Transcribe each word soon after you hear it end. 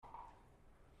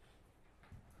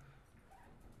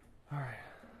All right.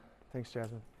 Thanks,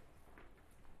 Jasmine.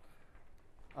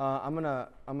 I'm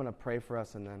gonna pray for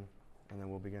us and then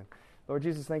we'll begin. Lord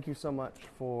Jesus, thank you so much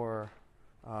for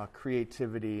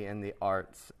creativity and the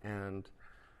arts and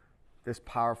this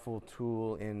powerful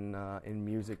tool in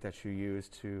music that you use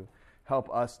to help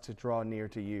us to draw near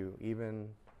to you, even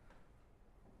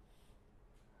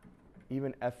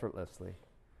effortlessly.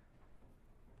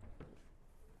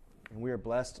 And we are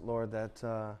blessed, Lord,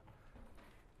 that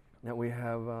we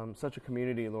have such a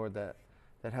community, Lord, that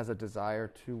has a desire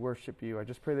to worship you. I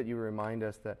just pray that you remind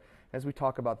us that as we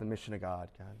talk about the mission of God,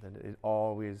 that it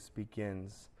always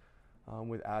begins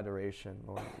with adoration,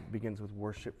 Lord. It begins with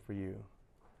worship for you.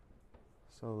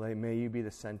 So may you be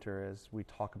the center as we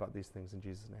talk about these things in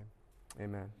Jesus' name.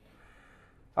 Amen.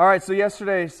 All right, so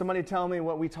yesterday, somebody tell me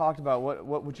what we talked about.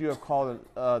 What would you have called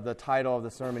the title of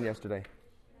the sermon yesterday?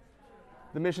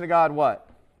 The mission of God, what?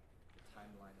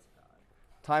 Timeline is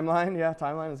God. Timeline, yeah,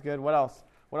 timeline is good. What else?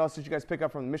 What else did you guys pick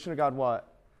up from the mission of God, what?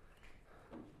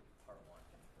 Part 1.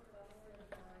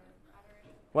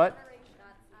 What? Adoration.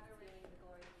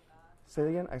 Say it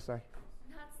again? I'm sorry.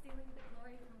 Not stealing the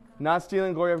glory from God. Not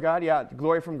stealing glory of God, yeah,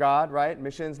 glory from God, right?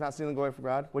 Missions, not stealing glory from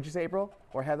God. What'd you say, April?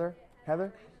 Or Heather?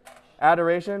 Heather?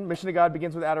 Adoration. Mission of God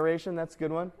begins with adoration. That's a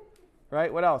good one.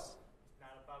 Right? What else?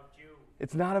 Not about you.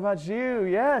 It's not about you.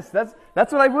 Yes, that's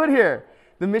what I put here.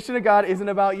 The mission of God isn't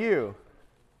about you.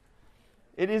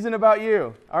 It isn't about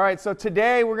you. All right, so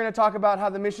today we're going to talk about how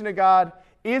the mission of God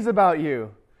is about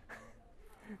you.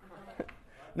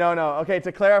 No. Okay,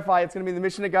 to clarify, it's going to be the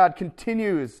mission of God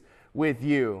continues with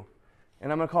you.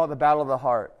 And I'm going to call it the battle of the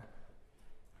heart.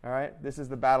 All right? This is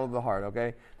the battle of the heart,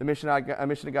 okay? The mission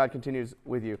of God continues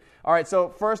with you. All right, so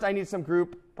first I need some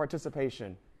group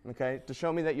participation, okay? To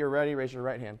show me that you're ready, raise your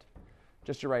right hand.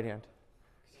 Just your right hand.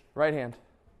 Right hand.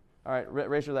 All right,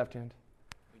 raise your left hand.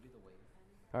 We do the wave.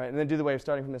 All right, and then do the wave,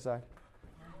 starting from this side.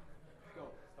 Go.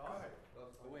 Start.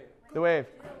 The wave. The wave.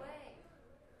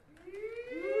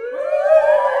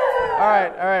 All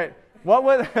right. What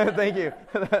would thank you.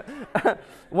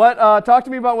 Talk to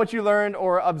me about what you learned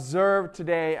or observed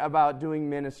today about doing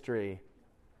ministry.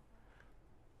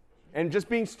 And just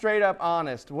being straight up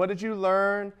honest. What did you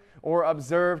learn or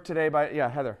observe today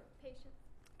Heather?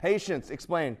 Patience.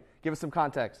 Explain. Give us some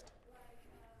context.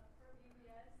 For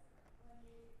VBS, when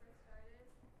we first started,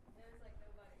 there was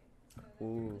nobody. So then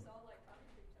we were just all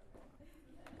talking to each other.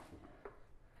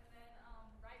 And then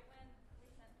right when we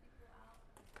sent people out,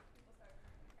 people started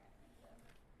cramming.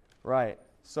 Right.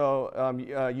 So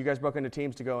you guys broke into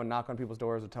teams to go and knock on people's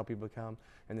doors or tell people to come,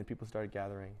 and then people started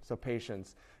gathering. So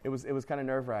patience. It was kind of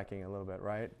nerve-wracking a little bit,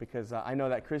 right? Because I know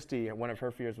that Christy, one of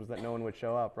her fears was that no one would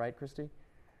show up, right, Christy?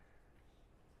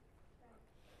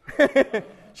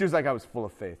 She was like, I was full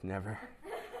of faith. Never.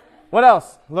 What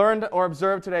else? Learned or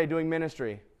observed today doing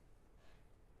ministry?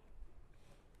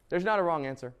 There's not a wrong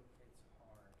answer.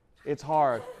 It's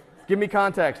hard. Give me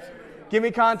context. Give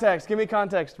me context,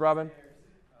 Robin.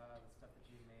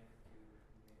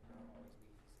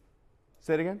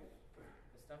 Say it again.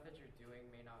 The stuff that you're doing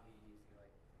may not be easy.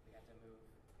 We have to move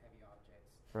heavy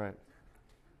objects. Right.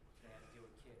 They have to deal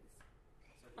with kids.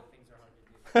 So things are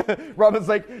hard to do. Robin's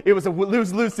like, it was a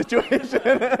lose-lose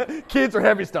situation. Kids are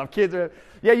heavy stuff.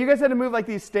 Yeah, you guys had to move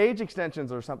these stage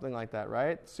extensions or something like that,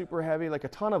 right? Super heavy, a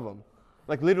ton of them.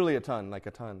 Literally a ton,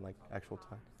 actual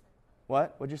ton.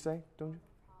 What? What'd you say? Don't you?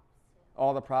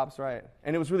 All the props, right.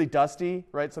 And it was really dusty,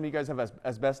 right? Some of you guys have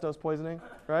asbestos poisoning,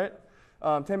 right?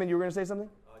 Taman, you were going to say something?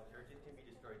 Churches can be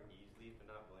destroyed easily if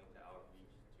they're not willing to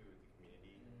outreach to the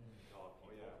community.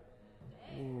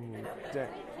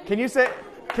 Ooh, can you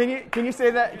say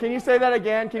that? Can you say that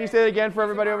again? Can you say that again for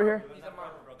everybody over here? He's a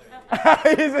martyr, brother.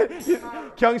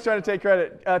 Kyung's trying to take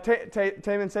credit.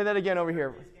 Taman, say that again over here.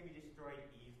 Churches can be destroyed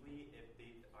easily if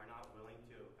they are not willing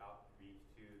to outreach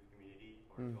to the community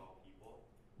or to all people.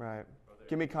 Right.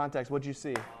 Give me context. What'd you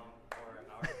see? For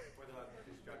the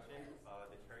construction,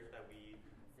 the church that we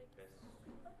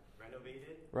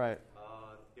renovated, Right.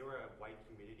 they were a white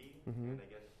community, Mm-hmm. and I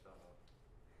guess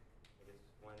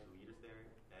one of the leaders there,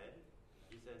 Ed,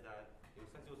 he said that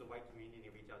since it was a white community,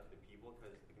 they reached out to the people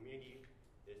because the community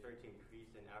is starting to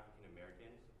increase in African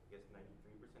Americans. I guess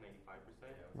 93%,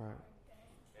 95%. Right.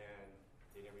 And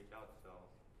they didn't reach out, so.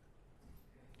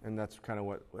 And that's kind of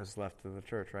what was left of the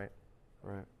church, right?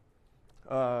 Right.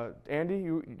 Andy,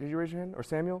 did you raise your hand? Or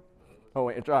Samuel? Oh,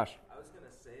 wait, Josh. I was going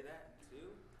to say that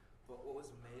too, but what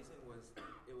was amazing was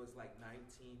it was 19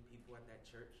 people at that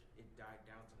church. It died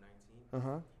down to 19.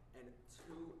 Uh-huh. And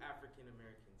 2 African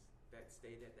Americans that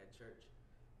stayed at that church.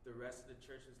 The rest of the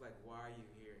church was like, why are you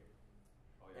here?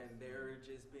 Oh, yes. And they were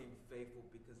just being faithful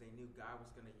because they knew God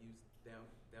was going to use them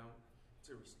to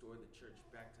to restore the church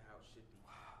back to how it should be.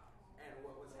 And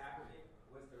what was happening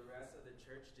was the rest of the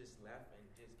church just left and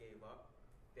just gave up.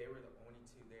 They were the only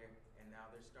two there, and now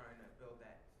they're starting to build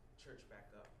that church back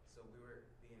up. So we were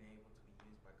being able to be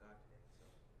used by God today.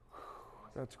 So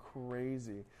awesome. That's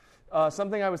crazy.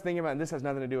 Something I was thinking about, and this has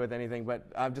nothing to do with anything, but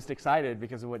I'm just excited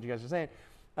because of what you guys are saying.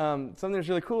 Something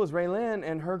that's really cool is Ray Lynn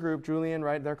and her group, Julian,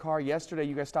 right, their car. Yesterday,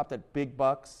 you guys stopped at Big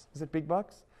Bucks. Is it Big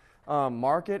Bucks?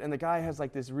 Market, and the guy has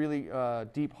like this really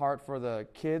deep heart for the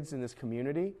kids in this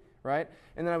community, right?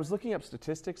 And then I was looking up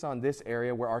statistics on this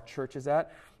area where our church is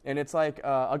at, and it's like,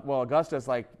 Augusta is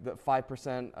like the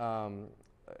 5%,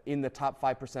 in the top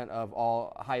 5% of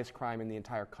all highest crime in the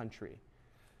entire country.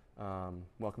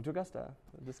 Welcome to Augusta,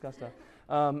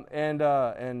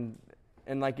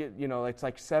 and like it, you know, it's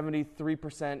like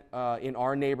 73% in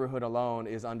our neighborhood alone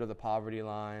is under the poverty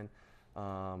line.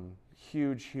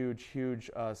 Huge,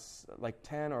 like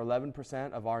 10 or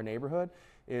 11% of our neighborhood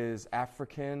is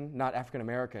African, not African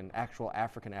American, actual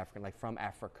African, like from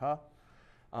Africa,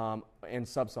 and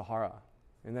Sub-Sahara.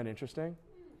 Isn't that interesting?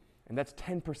 And that's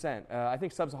 10%. I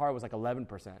think Sub-Sahara was like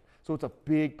 11%. So it's a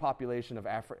big population of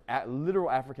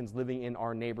literal Africans living in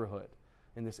our neighborhood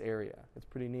in this area. It's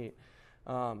pretty neat.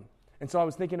 And so I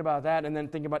was thinking about that, and then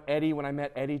thinking about Eddie when I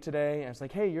met Eddie today. And I was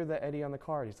like, hey, you're the Eddie on the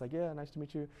card. He's like, yeah, nice to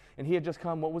meet you. And he had just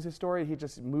come. What was his story? He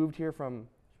just moved here from.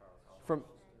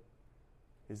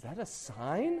 Is that a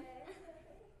sign?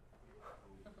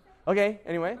 Okay,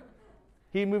 anyway.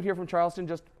 He moved here from Charleston,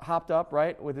 just hopped up,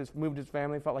 right, moved his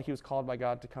family, felt like he was called by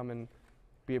God to come and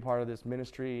be a part of this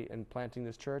ministry and planting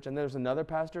this church. And there's another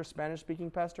pastor,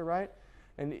 Spanish-speaking pastor, right?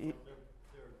 And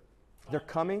they're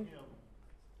coming? To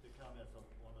come as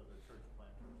one of the church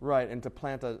planters. Right, and to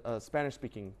plant a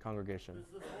Spanish-speaking congregation.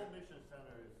 This whole mission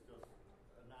center is just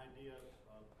an idea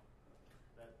of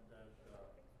that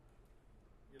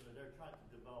they're trying to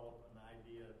develop an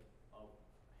idea of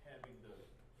having the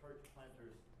church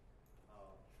planters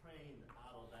trained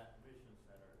out of that mission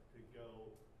center to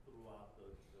go throughout the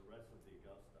rest of the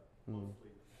Augusta,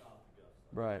 mostly South Augusta.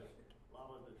 Right. A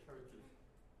lot of the churches,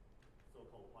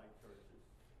 so-called white churches,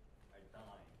 are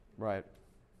dying. Right.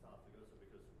 South Augusta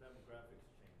because the demographics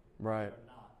changing. Right. They're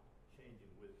not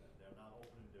changing with them. They're not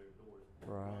opening their doors,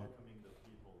 Right. welcoming the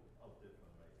people of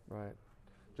different races. Right.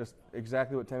 Just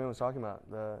exactly what Tammy was talking about.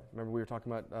 Remember we were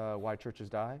talking about why churches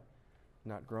die?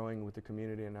 Not growing with the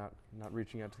community and not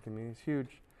reaching out to the community. It's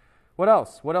huge. What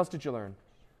else? What else did you learn?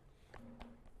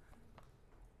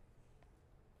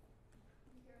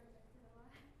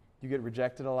 You get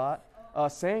rejected a lot?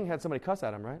 Sang had somebody cuss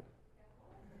at him, right?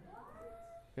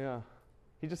 Yeah.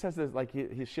 He just has this, like,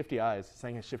 his shifty eyes.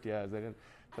 Sang has shifty eyes. They didn't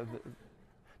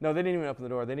even open the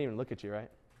door. They didn't even look at you, right?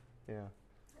 Yeah.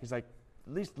 He's like,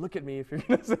 at least look at me if you're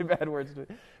going to say bad words to me.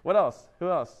 What else? Who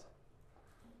else?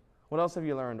 What else have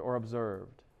you learned or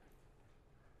observed?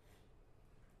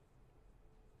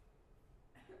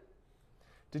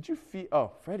 Did you feel...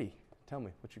 Oh, Freddie, tell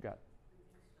me what you got.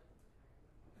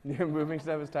 Moving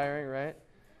stuff is tiring, right?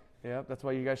 Yeah, that's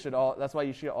why you should all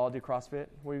do CrossFit.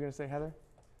 What were you going to say, Heather?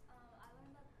 I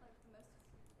learned that like the most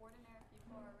ordinary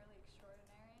people are really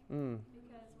extraordinary.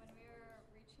 Because when we were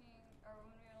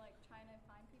like trying to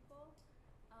find people,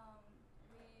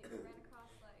 we ran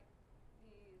across like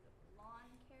these lawn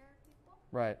care people.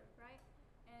 Right. Right?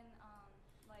 And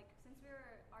like since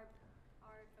our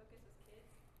focus was kids,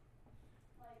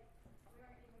 like we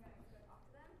weren't even going to go talk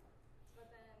to them. But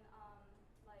then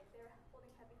like they were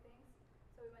holding heavy things,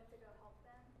 so we went to go help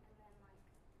them, and then like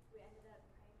we ended up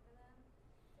praying for them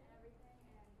and everything,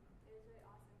 and it was really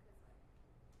awesome because like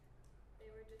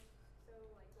they were just so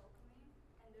like welcoming,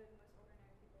 and they're the most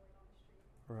ordinary people like on the street.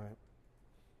 Right.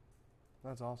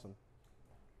 That's awesome.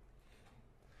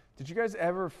 Did you guys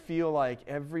ever feel like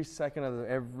every second of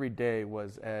every day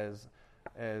was as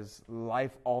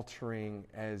life-altering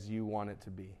as you want it to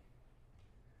be?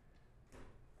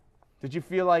 Did you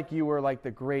feel like you were like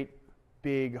the great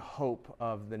big hope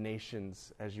of the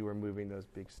nations as you were moving those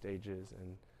big stages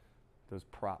and those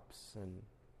props and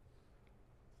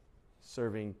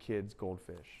serving kids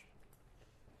goldfish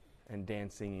and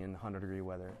dancing in 100-degree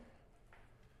weather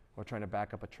or trying to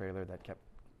back up a trailer that kept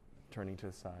turning to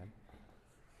the side?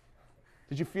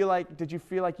 Did you feel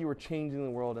like you were changing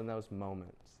the world in those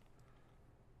moments?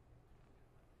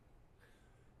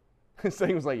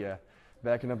 Satan was like, yeah,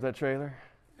 backing up that trailer.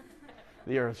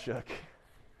 The earth shook.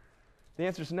 The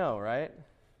answer is no, right?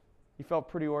 You felt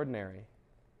pretty ordinary,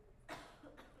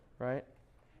 right?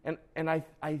 And I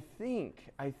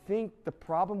think the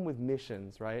problem with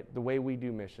missions, right, the way we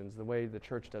do missions, the way the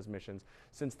church does missions,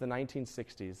 since the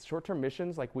 1960s, short-term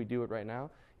missions like we do it right now,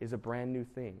 is a brand new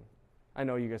thing. I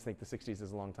know you guys think the 60s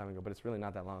is a long time ago, but it's really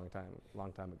not that long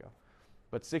time ago.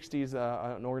 But 60s,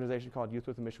 an organization called Youth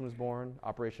with a Mission was born,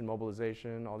 Operation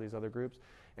Mobilization, all these other groups.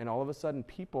 And all of a sudden,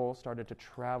 people started to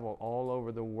travel all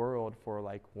over the world for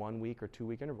like 1 week or 2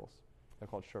 week intervals. They're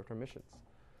called short-term missions,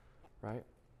 right?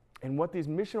 And what these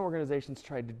mission organizations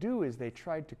tried to do is they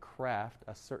tried to craft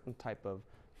a certain type of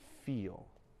feel.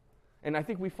 And I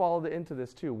think we fall into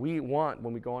this too. We want,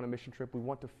 when we go on a mission trip, we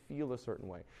want to feel a certain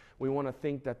way. We want to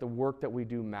think that the work that we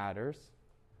do matters,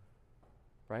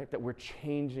 right? That we're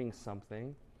changing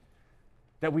something,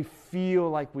 that we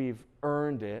feel like we've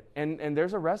earned it. And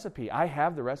there's a recipe. I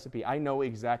have the recipe. I know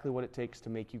exactly what it takes to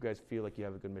make you guys feel like you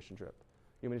have a good mission trip.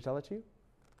 You want me to tell it to you?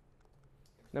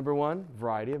 Number one,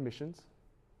 variety of missions,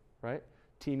 right?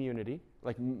 Team unity.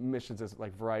 Like missions is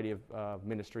like variety of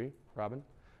ministry, Robin.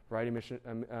 Variety of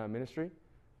mission, ministry,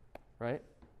 right?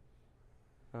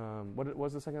 What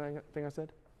was the second thing I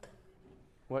said?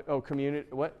 What? Oh, community.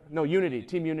 What? No, unity.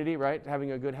 Team unity, right?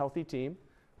 Having a good, healthy team,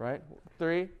 right?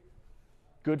 3,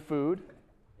 good food,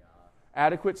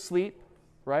 adequate sleep,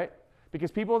 right?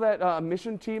 Because people that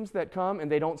mission teams that come and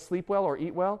they don't sleep well or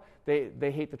eat well, they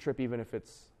hate the trip even if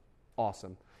it's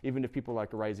awesome, even if people like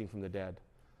rising from the dead.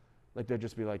 Like they'll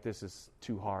just be like, this is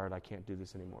too hard, I can't do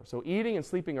this anymore. So eating and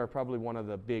sleeping are probably one of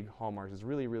the big hallmarks. It's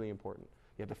really, really important.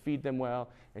 You have to feed them well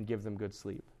and give them good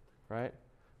sleep, right?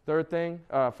 Fourth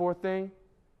thing,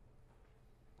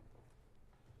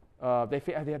 they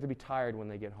have to be tired when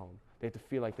they get home. They have to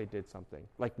feel like they did something,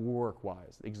 like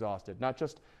work-wise, exhausted. Not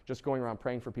just going around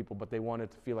praying for people, but they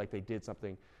wanted to feel like they did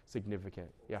something significant.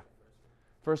 Yeah.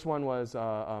 First one was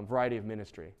variety of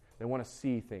ministry. They want to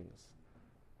see things.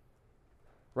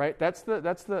 Right?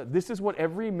 This is what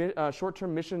every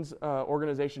short-term missions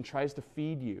organization tries to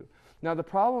feed you. Now, the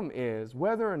problem is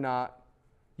whether or not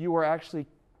you are actually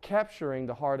capturing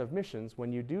the heart of missions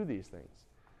when you do these things.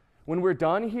 When we're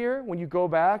done here, when you go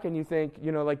back and you think,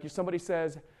 like somebody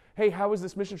says, hey, how was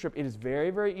this mission trip? It is very,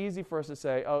 very easy for us to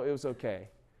say, oh, it was okay.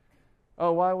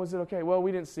 Oh, why was it okay? Well,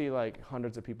 we didn't see like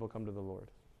hundreds of people come to the Lord.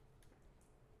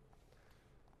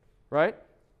 Right?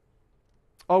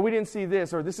 Oh, we didn't see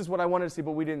this, or this is what I wanted to see,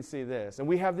 but we didn't see this. And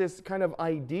we have this kind of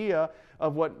idea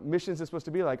of what missions is supposed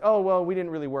to be like. Oh, well, we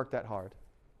didn't really work that hard.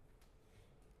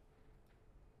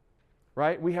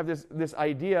 Right? We have this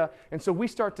idea, and so we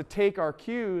start to take our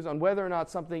cues on whether or not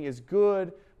something is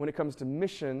good when it comes to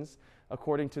missions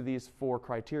according to these 4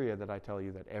 criteria that I tell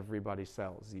you that everybody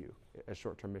sells you as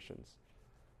short-term missions.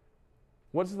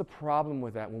 What is the problem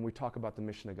with that when we talk about the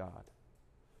mission of God?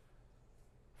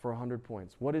 For 100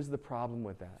 points. What is the problem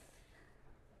with that?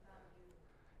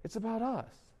 It's about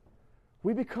us.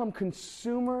 We become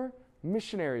consumer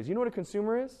missionaries. You know what a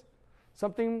consumer is?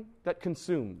 Something that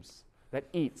consumes, that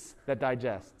eats, that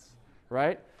digests,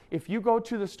 right? If you go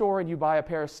to the store and you buy a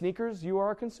pair of sneakers, you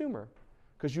are a consumer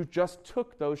because you just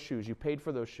took those shoes. You paid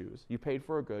for those shoes. You paid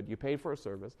for a good. You paid for a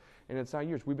service, and it's not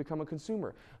yours. We become a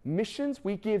consumer. Missions,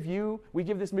 we give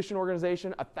this mission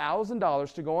organization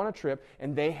 $1,000 to go on a trip,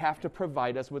 and they have to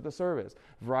provide us with a service.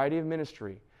 Variety of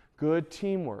ministry, good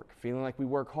teamwork, feeling like we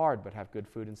work hard but have good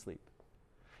food and sleep.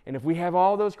 And if we have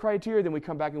all those criteria, then we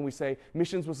come back and we say,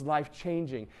 missions was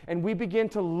life-changing. And we begin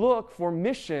to look for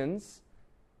missions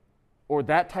or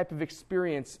that type of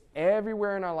experience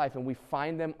everywhere in our life, and we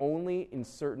find them only in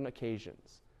certain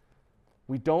occasions.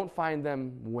 We don't find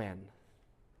them when.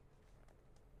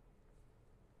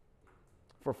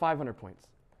 For 500 points.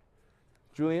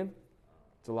 Julian,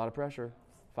 it's a lot of pressure.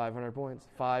 500 points.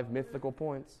 5 mythical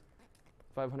points.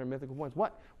 500 mythical points.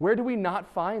 What? Where do we not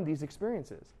find these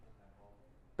experiences?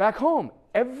 Back home.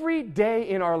 Every day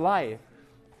in our life.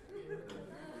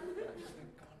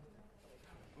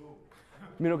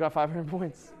 Mino got 500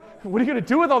 points. What are you going to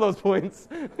do with all those points?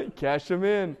 Cash them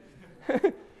in.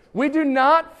 We do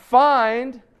not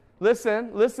find,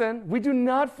 listen, we do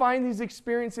not find these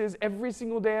experiences every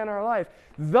single day in our life.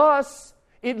 Thus,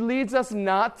 it leads us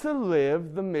not to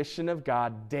live the mission of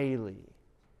God daily.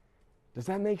 Does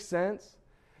that make sense?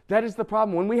 That is the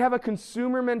problem. When we have a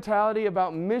consumer mentality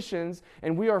about missions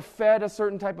and we are fed a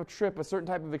certain type of trip, a certain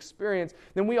type of experience,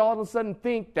 then we all of a sudden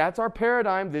think that's our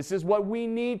paradigm. This is what we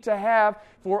need to have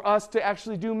for us to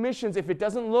actually do missions. If it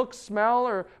doesn't look, smell,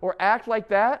 or act like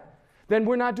that, then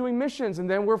we're not doing missions, and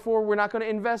then therefore we're not going to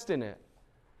invest in it.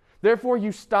 Therefore,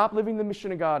 you stop living the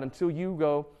mission of God until you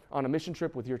go on a mission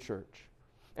trip with your church.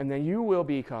 And then you will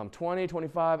become 20,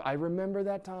 25. I remember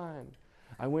that time.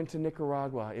 I went to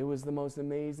Nicaragua. It was the most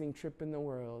amazing trip in the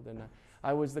world, and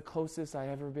I was the closest I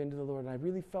ever been to the Lord, and I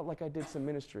really felt like I did some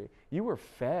ministry. You were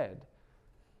fed.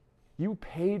 You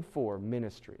paid for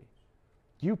ministry.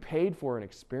 You paid for an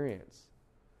experience.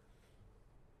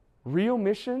 Real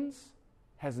missions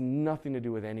has nothing to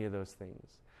do with any of those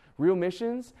things. Real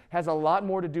missions has a lot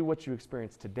more to do with what you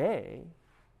experience today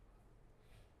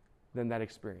than that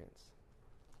experience.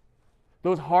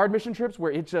 Those hard mission trips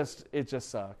where it just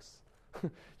sucks.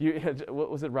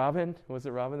 What was it, Robin? Was it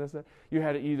Robin that said? You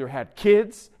either had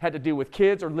kids, had to deal with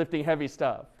kids, or lifting heavy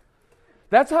stuff.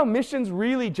 That's how missions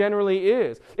really generally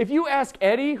is. If you ask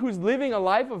Eddie, who's living a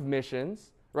life of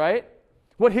missions, right,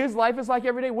 what his life is like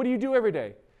every day, what do you do every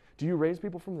day? Do you raise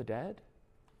people from the dead?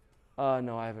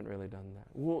 No, I haven't really done that.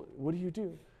 Well, what do you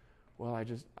do? Well,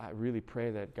 I really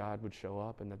pray that God would show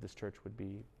up and that this church would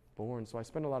be born. So I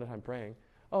spend a lot of time praying.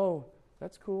 Oh,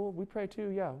 that's cool. We pray too,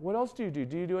 yeah. What else do you do?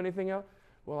 Do you do anything else?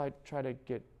 Well, I try to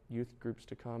get youth groups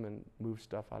to come and move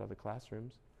stuff out of the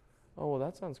classrooms. Oh, well,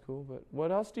 that sounds cool, but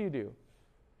what else do you do?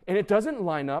 And it doesn't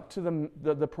line up to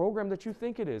the program that you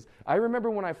think it is. I remember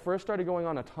when I first started going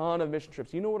on a ton of mission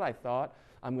trips, you know what I thought?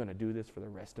 I'm going to do this for the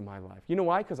rest of my life. You know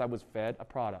why? Because I was fed a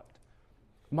product.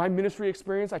 My ministry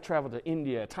experience, I traveled to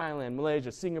India, Thailand,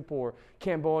 Malaysia, Singapore,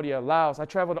 Cambodia, Laos. I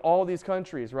traveled to all these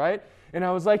countries, right? And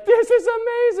I was like, this is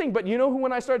amazing. But you know who,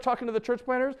 when I started talking to the church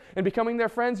planners and becoming their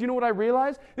friends, you know what I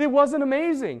realized? It wasn't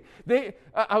amazing.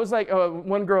 I was like,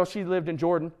 one girl, she lived in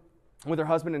Jordan with her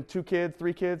husband and two kids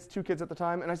at the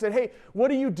time. And I said, hey, what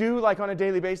do you do like on a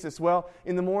daily basis? Well,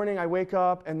 in the morning I wake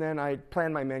up and then I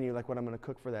plan my menu, like what I'm going to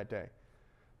cook for that day.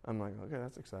 I'm like, okay,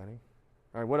 that's exciting.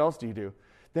 All right, what else do you do?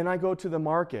 Then I go to the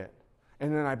market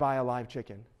and then I buy a live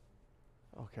chicken.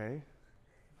 Okay,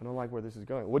 I don't like where this is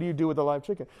going. What do you do with the live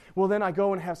chicken? Well, then I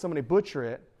go and have somebody butcher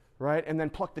it, right? And then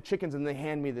pluck the chickens and they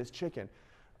hand me this chicken.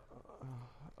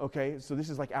 Okay, so this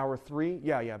is like hour 3?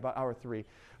 Yeah, about hour 3.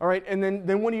 All right, and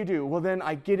then what do you do? Well, then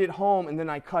I get it home, and then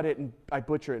I cut it, and I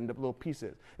butcher it into little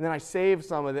pieces. And then I save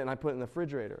some of it, and I put it in the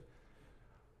refrigerator.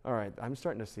 All right, I'm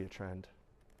starting to see a trend.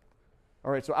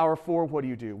 All right, so hour 4, what do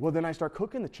you do? Well, then I start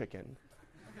cooking the chicken.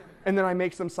 And then I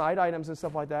make some side items and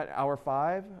stuff like that. Hour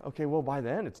 5, okay, well, by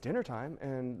then it's dinner time.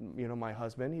 And, my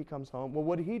husband, he comes home. Well,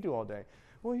 what did he do all day?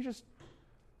 Well, he just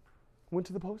went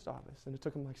to the post office, and it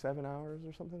took him like 7 hours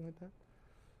or something like that.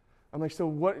 I'm like, so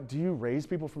what, do you raise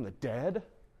people from the dead?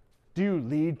 Do you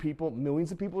lead people,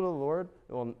 millions of people to the Lord?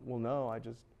 Well, no,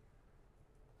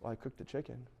 I cooked the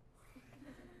chicken.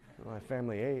 My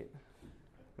family ate.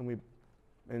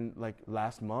 And like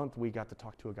last month, we got to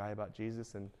talk to a guy about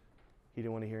Jesus, and he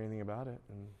didn't want to hear anything about it.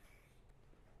 And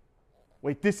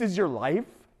wait, this is your life?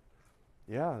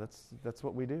 Yeah, that's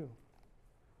what we do.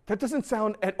 That doesn't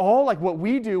sound at all like what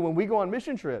we do when we go on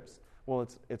mission trips. Well,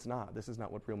 it's not. This is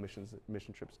not what real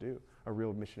mission trips do, or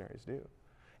real missionaries do.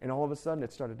 And all of a sudden,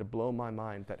 it started to blow my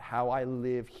mind that how I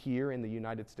live here in the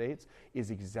United States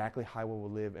is exactly how I will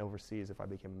live overseas if I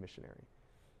became a missionary.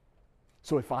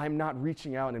 So if I'm not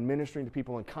reaching out and ministering to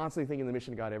people and constantly thinking the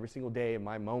mission of God every single day in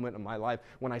my moment of my life,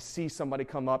 when I see somebody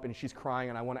come up and she's crying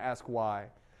and I want to ask why,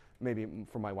 maybe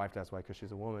for my wife to ask why because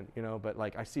she's a woman, but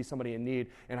like I see somebody in need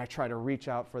and I try to reach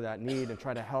out for that need and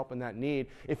try to help in that need.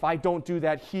 If I don't do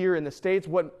that here in the States,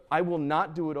 I will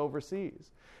not do it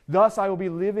overseas. Thus, I will be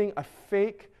living a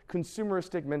fake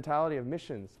consumeristic mentality of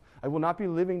missions. I will not be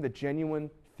living the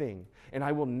genuine thing, and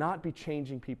I will not be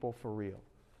changing people for real.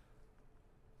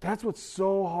 That's what's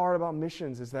so hard about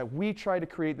missions, is that we try to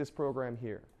create this program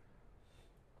here.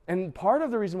 And part of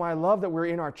the reason why I love that we're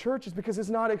in our church is because it's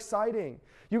not exciting.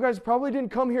 You guys probably didn't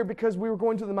come here because we were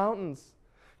going to the mountains,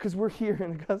 because we're here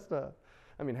in Augusta.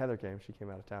 I mean, Heather came. She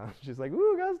came out of town. She's like,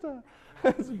 ooh, Augusta.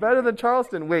 It's better than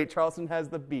Charleston. Wait, Charleston has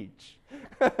the beach.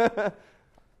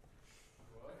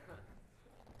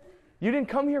 You didn't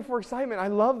come here for excitement. I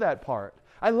love that part.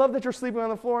 I love that you're sleeping on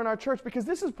the floor in our church, because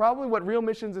this is probably what real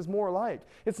missions is more like.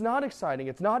 It's not exciting.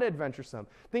 It's not adventuresome.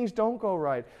 Things don't go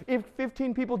right. If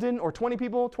 15 people didn't, or 20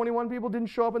 people, 21 people didn't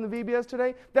show up in the VBS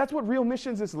today, that's what real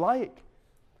missions is like.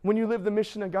 When you live the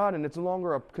mission of God and it's no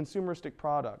longer a consumeristic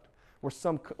product where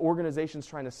some organization's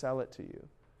trying to sell it to you.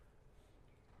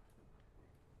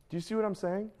 Do you see what I'm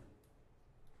saying?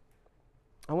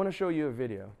 I want to show you a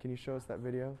video. Can you show us that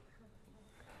video?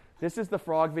 This is the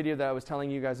frog video that I was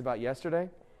telling you guys about yesterday.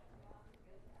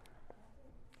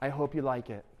 I hope you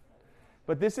like it.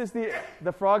 But this is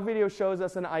the frog video shows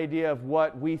us an idea of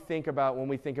what we think about when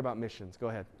we think about missions. Go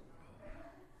ahead.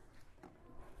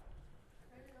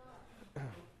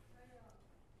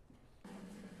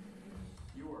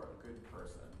 You are a good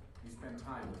person. You spend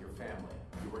time with your family.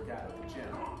 You work out at the gym.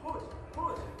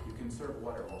 You conserve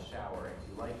water while showering.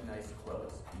 You like nice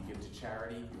clothes. You give to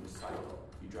charity. You recycle.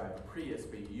 You drive a Prius,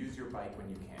 but you use your bike when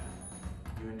you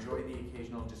can. You enjoy the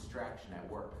occasional distraction at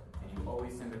work, and you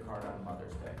always send a card on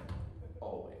Mother's Day.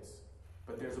 Always.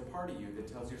 But there's a part of you that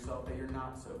tells yourself that you're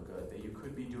not so good, that you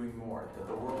could be doing more, that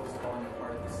the world is falling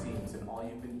apart at the seams, and all all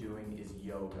you've been doing is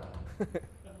yoga.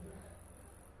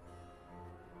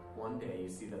 One day you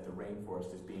see that the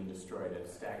rainforest is being destroyed at a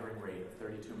staggering rate of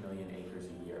 32 million acres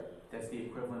a year. That's the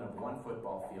equivalent of one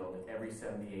football field every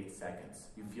 78 seconds.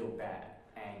 You feel bad,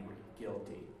 angry,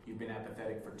 guilty. You've been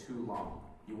apathetic for too long.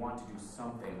 You want to do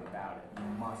something about it. You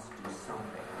must do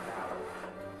something about it.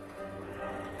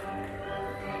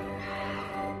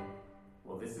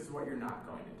 Well, this is what you're not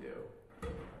going to do.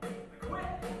 Quit!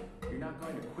 You're not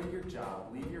going to quit your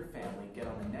job, leave your family, get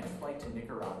on the next flight to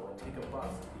Nicaragua, take a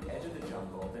bus to the edge of the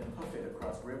jungle, then hoof it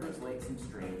across rivers, lakes, and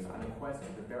streams on a quest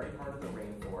to the very heart of the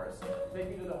rainforest. Take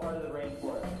you to the heart of the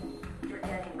rainforest. You're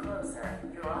getting closer.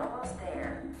 You're almost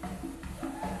there.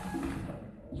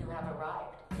 You have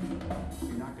arrived.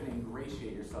 You're not going to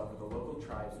ingratiate yourself with the local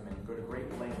tribesmen, go to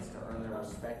great lengths to earn their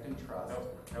respect and trust.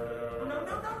 No.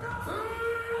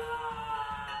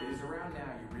 It is around now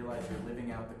you realize you're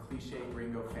living out the cliché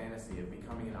gringo fantasy of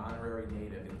becoming an honorary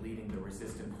native and leading the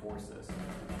resistant forces.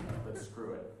 But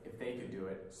screw it. If they could do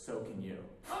it, so can you.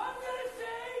 I'm gonna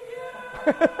save you!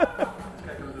 This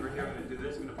guy comes over here, I'm going to do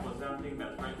this, I'm going to pull down thing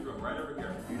that's right through him, right over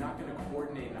here. You're not going to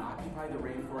coordinate and occupy the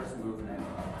rainforest movement.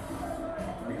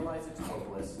 Realize it's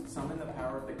hopeless. Summon the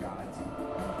power of the gods.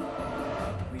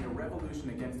 Lead a revolution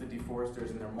against the deforesters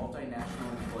and their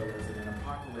multinational employers in an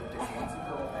apocalyptic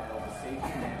once-and-for-all battle to save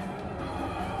humanity.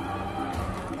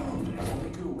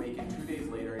 Only to awaken 2 days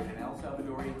later in an El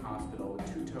Salvadorian hospital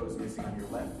with 2 toes missing on your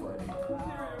left foot.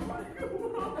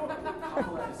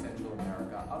 Hobble out of Central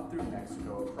America, up through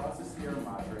Mexico, across the Sierra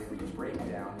Madre, where you break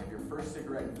down, have your first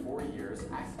cigarette in 4 years,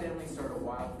 accidentally start a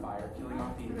wildfire, killing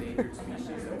off the endangered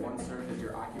species that once served as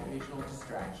your occupational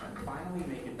distraction, finally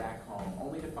make it back home,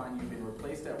 only to find you've been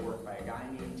replaced at work by a guy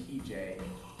named TJ,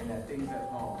 and that things at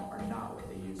home are not what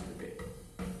they used to be.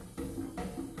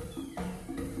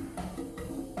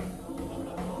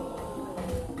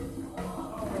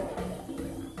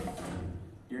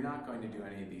 You're not going to do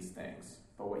any of these things,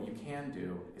 but what you can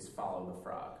do is follow the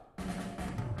frog.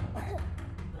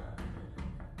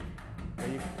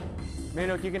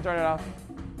 Manuk, you can turn it off.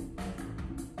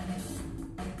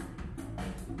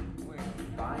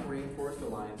 Buying Rainforest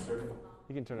Alliance certified.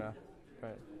 You can turn it off.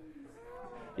 Right.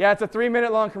 Yeah, it's a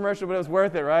 3-minute long commercial, but it was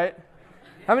worth it, right?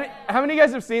 How many of you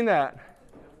guys have seen that?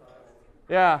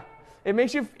 Yeah. It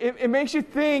makes you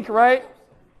think, right?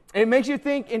 It makes you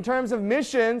think in terms of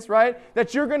missions, right?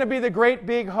 That you're going to be the great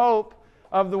big hope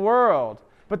of the world.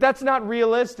 But that's not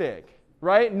realistic,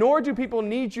 right? Nor do people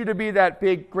need you to be that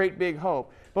great big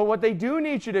hope. But what they do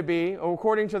need you to be,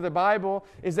 according to the Bible,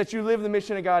 is that you live the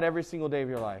mission of God every single day of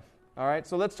your life. All right?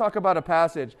 So let's talk about a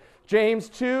passage. James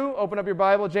 2, open up your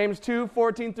Bible, James 2,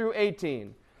 14 through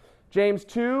 18. James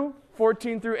 2,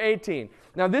 14 through 18.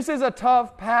 Now this is a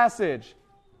tough passage.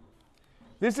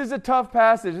 This is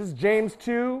James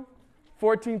 2,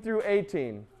 14 through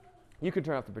 18. You can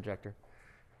turn off the projector.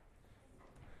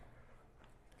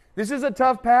 This is a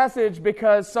tough passage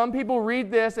because some people read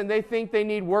this and they think they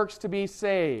need works to be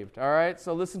saved. All right?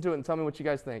 So listen to it and tell me what you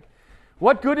guys think.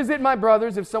 What good is it, my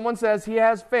brothers, if someone says he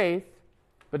has faith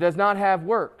but does not have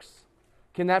works?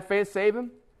 Can that faith save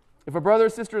him? If a brother or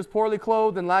sister is poorly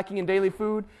clothed and lacking in daily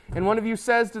food, and one of you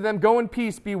says to them, "Go in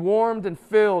peace, be warmed and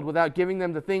filled," without giving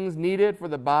them the things needed for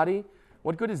the body,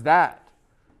 what good is that?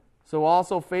 So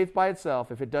also faith by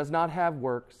itself, if it does not have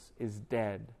works, is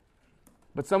dead.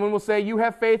 But someone will say, "You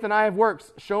have faith and I have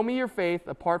works. Show me your faith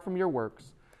apart from your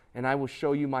works, and I will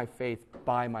show you my faith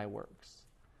by my works."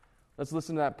 Let's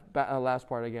listen to that last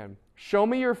part again. Show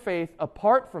me your faith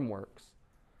apart from works,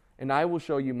 and I will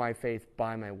show you my faith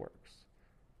by my works.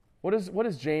 What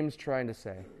is James trying to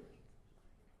say?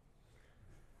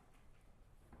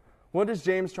 What is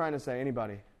James trying to say?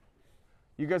 Anybody?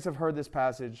 You guys have heard this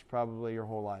passage probably your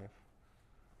whole life.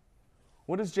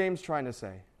 What is James trying to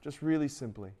say? Just really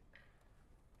simply.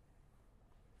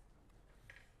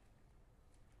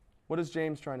 What is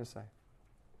James trying to say?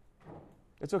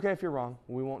 It's okay if you're wrong.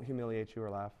 We won't humiliate you or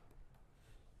laugh.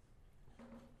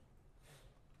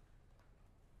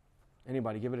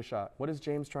 Anybody, give it a shot. What is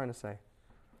James trying to say?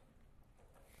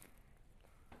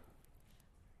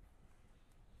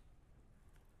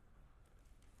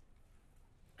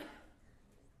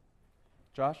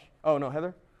 Josh? Oh, no,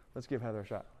 Heather? Let's give Heather a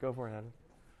shot. Go for it, Heather.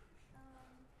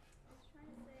 He's trying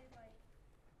to say, like,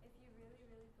 if you really,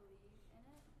 really believe in it,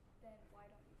 then why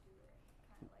don't you do it?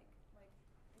 Kind of like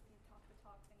if you talk the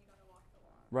talk, then you got to walk the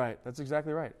walk. Right, that's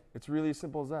exactly right. It's really as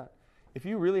simple as that. If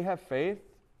you really have faith,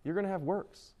 you're going to have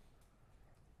works.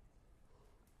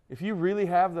 If you really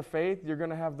have the faith, you're going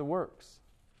to have the works.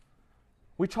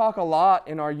 We talk a lot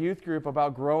in our youth group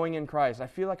about growing in Christ. I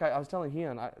feel like I was telling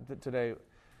Heon today,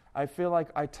 I feel like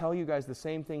I tell you guys the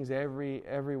same things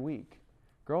every week.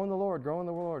 Grow in the Lord, grow in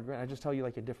the Lord. I just tell you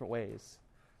like in different ways,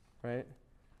 right?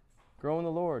 Grow in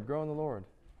the Lord, grow in the Lord.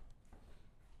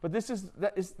 But this is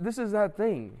that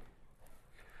thing.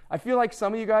 I feel like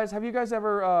some of you guys, have you guys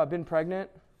ever been pregnant?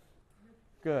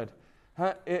 Good.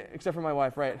 Huh? Except for my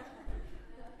wife, right?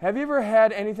 Have you ever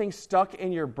had anything stuck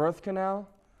in your birth canal?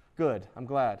 Good. I'm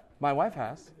glad. My wife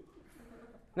has.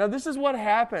 Now, this is what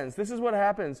happens. This is what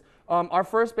happens. Our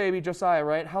first baby, Josiah,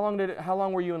 right? How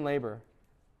long were you in labor?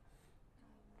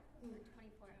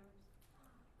 24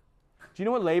 hours. Do you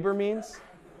know what labor means?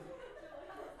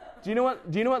 Do you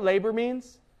know what labor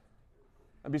means?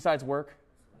 Besides work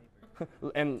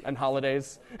and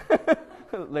holidays.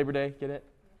 Labor Day, get it?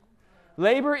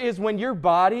 Labor is when your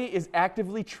body is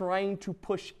actively trying to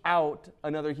push out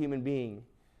another human being.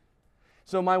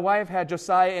 So my wife had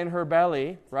Josiah in her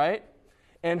belly, right?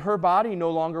 And her body no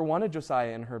longer wanted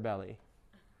Josiah in her belly.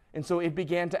 And so it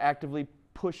began to actively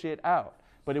push it out.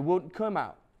 But it wouldn't come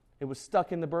out. It was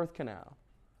stuck in the birth canal.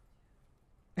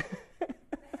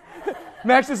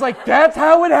 Max is like, that's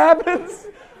how it happens?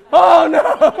 Oh,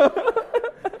 no!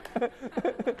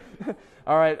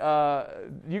 All right,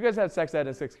 you guys had sex ed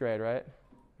in 6th grade, right?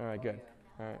 All right, good.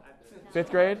 All right. 5th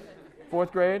grade?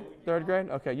 4th grade? 3rd grade?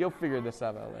 Okay, you'll figure this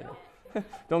out later.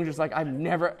 Don't just like,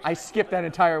 I skipped that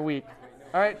entire week.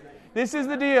 All right? This is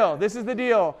the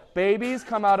deal. Babies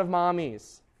come out of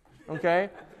mommies, okay?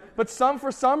 But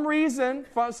for some reason,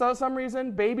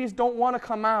 babies don't want to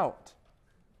come out,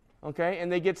 okay? And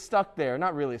they get stuck there.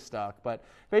 Not really stuck, but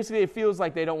basically it feels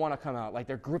like they don't want to come out. Like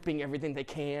they're gripping everything they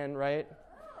can, right?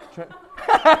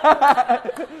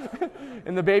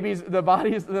 And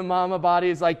the mama body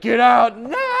is like, get out.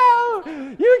 No,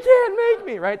 you can't make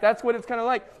me, right? That's what it's kind of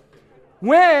like.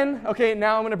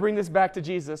 Now I'm going to bring this back to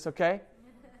Jesus, okay?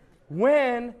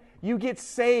 When you get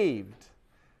saved,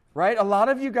 right? A lot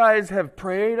of you guys have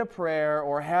prayed a prayer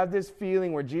or have this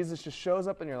feeling where Jesus just shows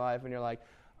up in your life and you're like,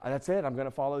 that's it, I'm going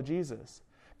to follow Jesus.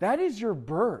 That is your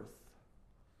birth.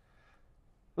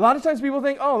 A lot of times people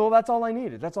think, oh, well, that's all I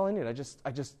needed. That's all I need. I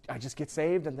just get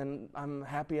saved and then I'm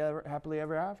happily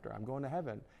ever after. I'm going to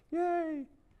heaven. Yay.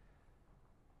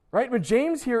 Right? But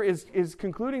James here is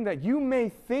concluding that you may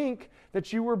think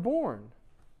that you were born.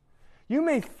 You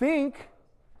may think,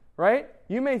 right?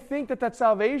 You may think that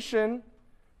salvation,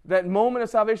 that moment of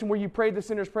salvation where you prayed the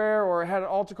sinner's prayer or had an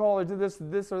altar call or did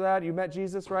this or that, you met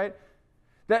Jesus, right?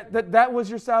 That was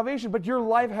your salvation, but your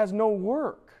life has no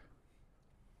work.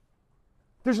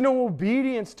 There's no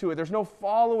obedience to it. There's no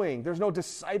following. There's no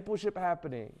discipleship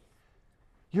happening.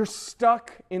 You're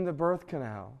stuck in the birth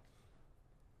canal.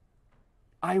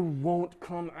 I won't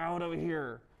come out of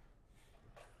here.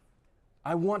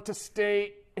 I want to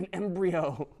stay an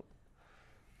embryo,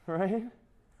 right?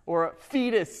 Or a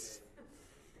fetus,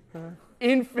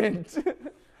 infant.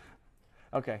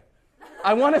 Okay.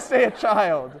 I want to stay a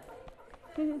child.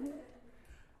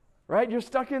 Right? You're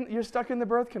stuck in the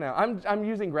birth canal. I'm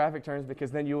using graphic terms because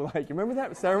then you remember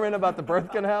that sermon about the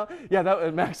birth canal?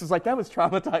 Yeah, Max was like, that was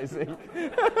traumatizing.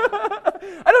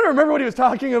 I don't remember what he was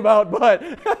talking about, but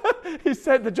he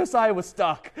said that Josiah was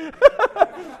stuck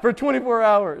for 24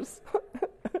 hours.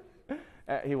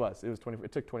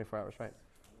 It took 24 hours, right?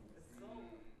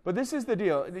 But this is the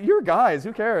deal. You're guys,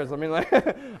 who cares? I mean,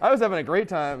 I was having a great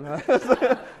time.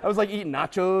 I was eating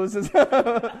nachos.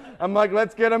 I'm like,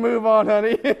 let's get a move on,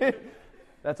 honey.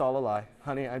 That's all a lie.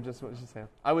 Honey, I just was saying.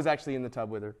 I was actually in the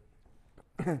tub with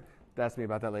her. Ask me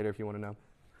about that later if you want to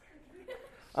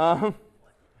know.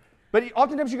 But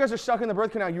oftentimes you guys are stuck in the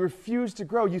birth canal. You refuse to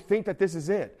grow. You think that this is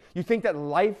it. You think that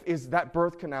life is that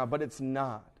birth canal, but it's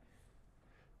not.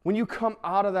 When you come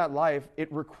out of that life,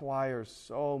 it requires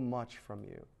so much from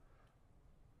you.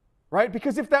 Right?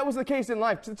 Because if that was the case in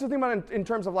life, think about it in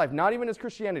terms of life, not even as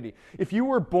Christianity. If you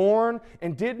were born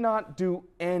and did not do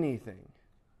anything,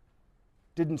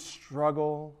 didn't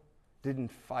struggle, didn't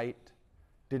fight,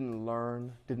 didn't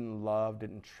learn, didn't love,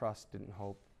 didn't trust, didn't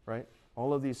hope, right?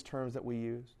 All of these terms that we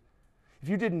use. If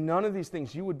you did none of these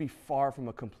things, you would be far from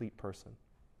a complete person.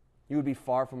 You would be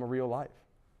far from a real life.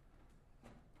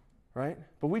 Right?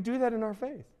 But we do that in our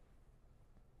faith.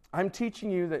 I'm teaching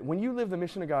you that when you live the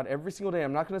mission of God every single day,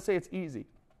 I'm not going to say it's easy.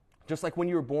 Just like when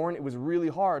you were born, it was really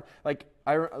hard.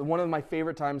 One of my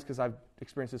favorite times, because I've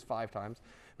experienced this 5 times,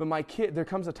 but there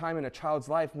comes a time in a child's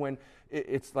life when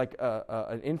it's like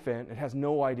an infant. It has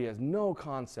no ideas, no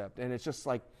concept, and it's just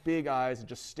like big eyes and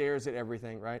just stares at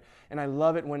everything, right? And I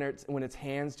love it when its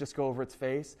hands just go over its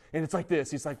face, and it's like this.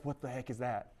 He's like, what the heck is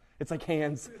that? It's like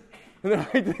hands. And they're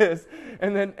like this.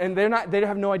 And they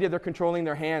have no idea they're controlling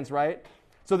their hands, right?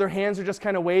 So their hands are just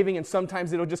kind of waving, and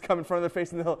sometimes it'll just come in front of their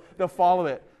face, and they'll follow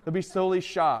it. They'll be slowly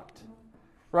shocked,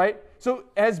 right? So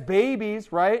as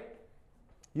babies, right,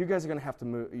 you guys are going to have to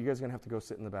move. You guys are going to have to go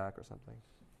sit in the back or something.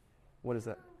 What is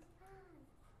that?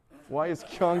 Why is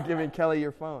Kyung giving Kelly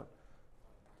your phone?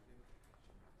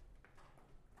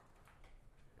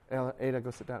 Ada,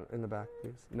 go sit down in the back,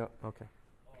 please. No, okay.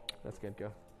 That's good,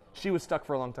 go. She was stuck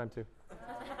for a long time, too.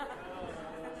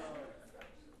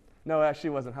 No, she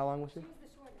wasn't. How long was she? She was the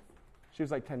shortest. She was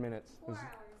like 10 minutes. 4 hours.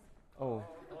 Oh.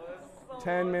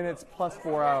 10 minutes plus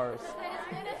 4 hours.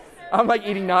 I'm like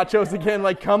eating nachos again,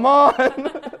 like, come on.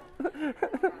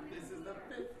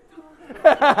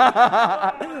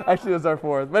 Actually, this is our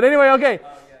 4th. But anyway, okay.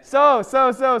 So.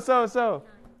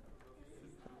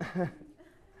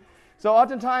 So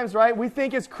oftentimes, right, we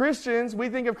think of Christians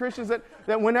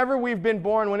that whenever we've been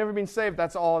born, whenever we've been saved,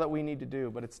 that's all that we need to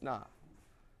do, but it's not.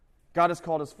 God has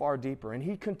called us far deeper, and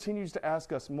He continues to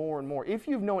ask us more and more. If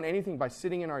you've known anything by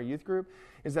sitting in our youth group,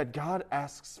 is that God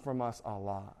asks from us a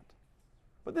lot.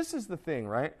 But this is the thing,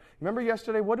 right? Remember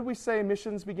yesterday, what did we say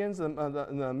missions begins?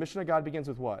 The mission of God begins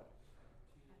with what?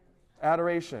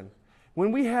 Adoration.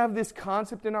 When we have this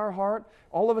concept in our heart,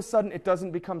 all of a sudden it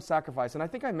doesn't become sacrifice. And I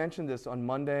think I mentioned this on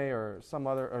Monday or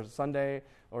Sunday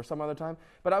or some other time.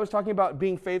 But I was talking about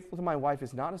being faithful to my wife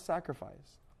is not a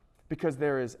sacrifice because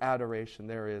there is adoration.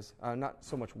 There is not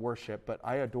so much worship, but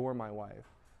I adore my wife.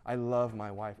 I love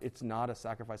my wife. It's not a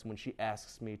sacrifice when she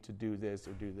asks me to do this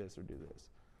or do this or do this.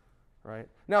 Right?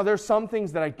 Now, there's some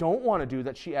things that I don't want to do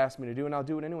that she asked me to do, and I'll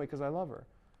do it anyway because I love her.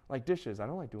 Like dishes. I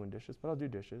don't like doing dishes, but I'll do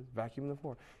dishes. Vacuum the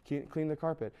floor. Clean the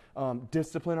carpet.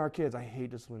 Discipline our kids. I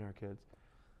hate disciplining our kids.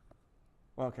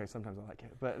 Well, okay, sometimes I like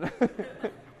it. But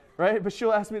right? But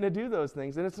she'll ask me to do those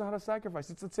things, and it's not a sacrifice.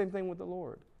 It's the same thing with the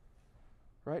Lord.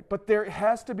 Right? But there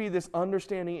has to be this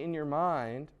understanding in your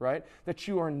mind, right, that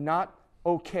you are not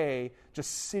okay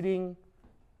just sitting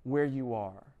where you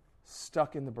are,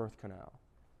 stuck in the birth canal.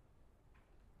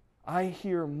 I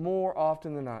hear more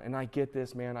often than not, and I get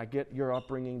this, man, I get your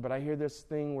upbringing, but I hear this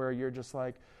thing where you're just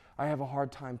like, I have a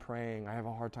hard time praying. I have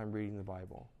a hard time reading the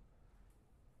Bible.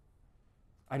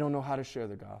 I don't know how to share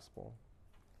the gospel.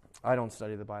 I don't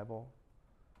study the Bible.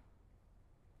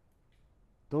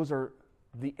 Those are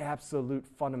the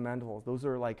fundamentals. Those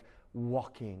are like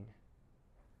walking.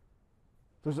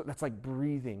 That's like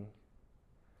breathing.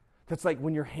 That's like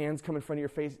when your hands come in front of your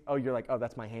face, you're like,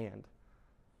 that's my hand.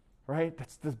 Right?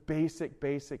 That's the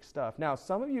basic stuff. Now,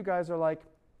 some of you guys are like,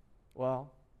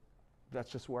 well, that's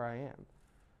just where I am.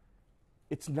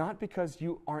 It's not because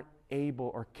you aren't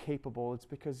able or capable. It's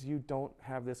because you don't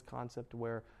have this concept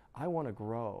where I want to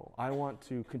grow. I want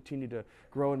to continue to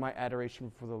grow in my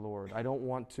adoration for the Lord. I don't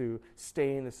want to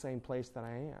stay in the same place that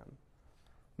I am.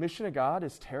 Mission of God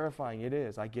is terrifying. It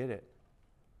is. I get it.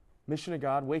 Mission of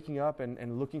God, waking up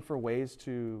and looking for ways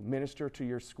to minister to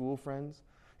your school friends.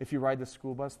 If you ride the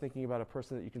school bus, thinking about a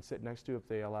person that you can sit next to if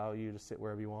they allow you to sit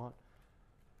wherever you want.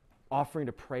 Offering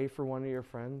to pray for one of your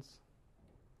friends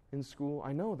in school.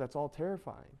 I know that's all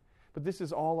terrifying. But this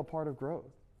is all a part of growth.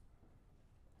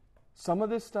 Some of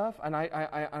this stuff, and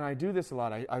I do this a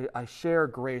lot, I share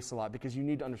grace a lot because you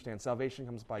need to understand salvation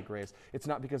comes by grace. It's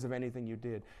not because of anything you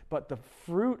did. But the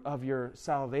fruit of your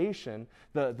salvation,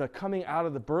 the coming out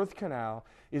of the birth canal,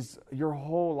 is your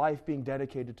whole life being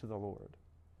dedicated to the Lord.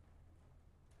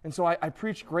 And so I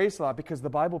preach grace a lot because the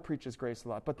Bible preaches grace a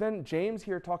lot. But then James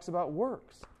here talks about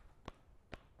works.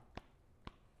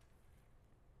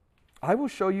 I will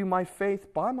show you my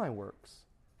faith by my works.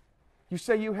 You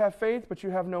say you have faith, but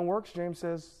you have no works, James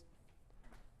says,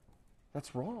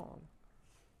 that's wrong.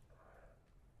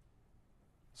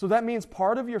 So that means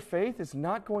part of your faith is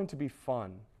not going to be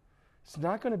fun. It's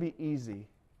not going to be easy.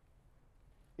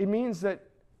 It means that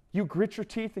you grit your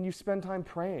teeth and you spend time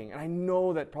praying. And I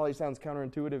know that probably sounds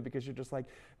counterintuitive because you're just like,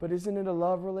 but isn't it a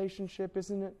love relationship,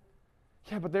 isn't it?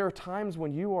 Yeah, but there are times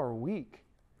when you are weak.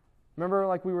 Remember,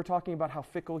 like we were talking about how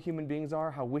fickle human beings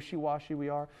are, how wishy-washy we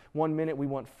are? One minute we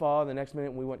want pho, the next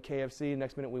minute we want KFC, the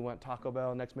next minute we want Taco Bell,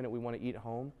 the next minute we want to eat at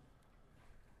home.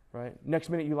 Right? Next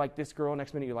minute you like this girl,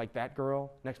 next minute you like that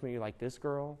girl, next minute you like this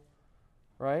girl.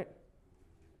 Right?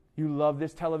 You love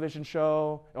this television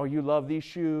show, or you love these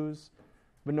shoes.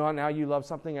 But now you love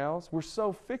something else. We're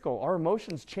so fickle. Our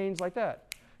emotions change like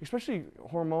that, especially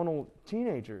hormonal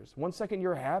teenagers. 1 second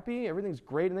you're happy, everything's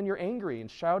great, and then you're angry and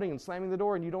shouting and slamming the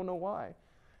door, and you don't know why.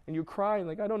 And you're crying,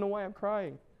 like, I don't know why I'm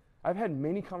crying. I've had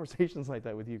many conversations like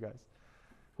that with you guys,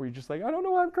 where you're just like, I don't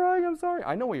know why I'm crying, I'm sorry.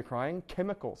 I know why you're crying.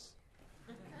 Chemicals.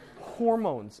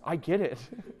 Hormones. I get it.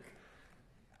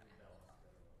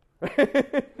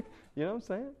 You know what I'm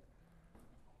saying?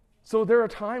 So there are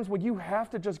times when you have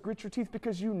to just grit your teeth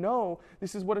because you know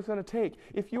this is what it's going to take.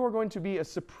 If you are going to be a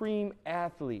supreme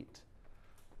athlete,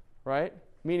 right?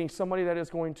 Meaning somebody that is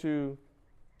going to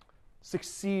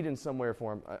succeed in some way or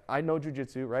form. I know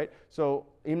jiu-jitsu, right? So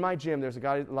in my gym, there's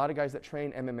a lot of guys that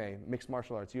train MMA, mixed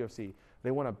martial arts, UFC.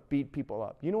 They want to beat people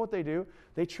up. You know what they do?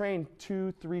 They train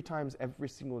 2-3 times every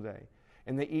single day.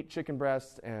 And they eat chicken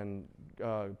breasts and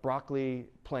broccoli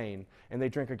plain, and they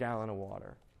drink a gallon of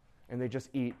water. And they just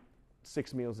eat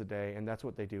 6 meals a day, and that's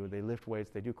what they do. They lift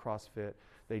weights, they do CrossFit,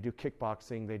 they do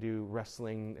kickboxing, they do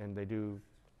wrestling, and they do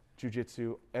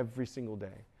jiu-jitsu every single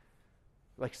day.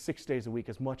 Like 6 days a week,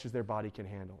 as much as their body can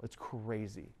handle. It's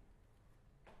crazy.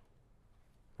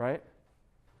 Right?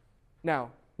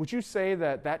 Now, would you say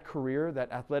that that career,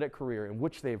 that athletic career in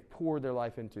which they've poured their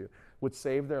life into, would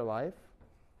save their life?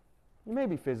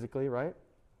 Maybe physically, right?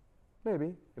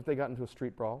 Maybe, if they got into a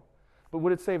street brawl. But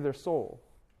would it save their soul?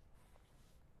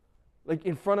 Like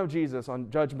in front of Jesus on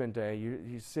Judgment Day,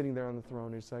 he's sitting there on the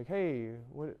throne. He's like, hey,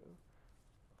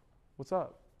 what's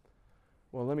up?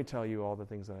 Well, let me tell you all the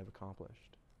things that I've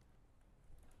accomplished.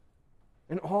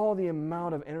 And all the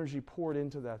amount of energy poured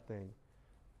into that thing.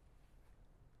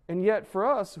 And yet for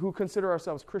us who consider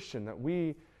ourselves Christian, that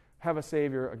we have a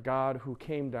Savior, a God who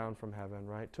came down from heaven,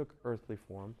 right, took earthly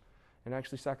form, and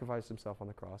actually sacrificed himself on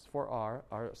the cross for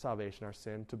our salvation, our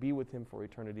sin, to be with him for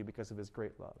eternity because of his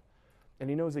great love. And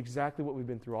he knows exactly what we've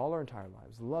been through all our entire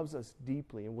lives, loves us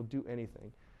deeply, and will do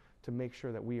anything to make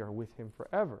sure that we are with him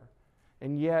forever.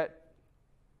 And yet,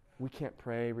 we can't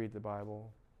pray, read the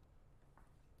Bible,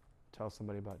 tell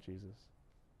somebody about Jesus.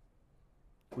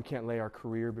 We can't lay our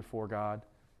career before God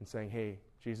and saying, hey,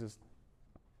 Jesus,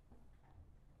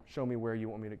 show me where you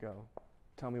want me to go.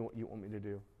 Tell me what you want me to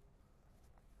do.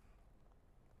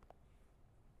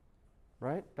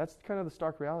 Right? That's kind of the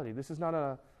stark reality. This is not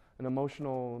an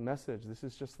emotional message. This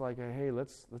is just like, hey,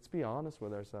 let's be honest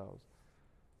with ourselves.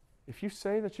 If you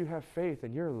say that you have faith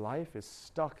and your life is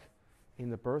stuck in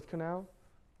the birth canal,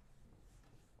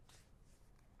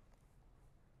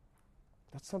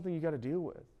 that's something you got to deal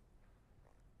with.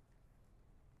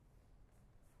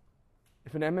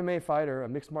 If an MMA fighter, a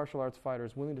mixed martial arts fighter,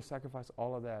 is willing to sacrifice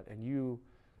all of that, and you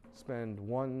spend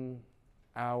 1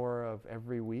 hour of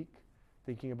every week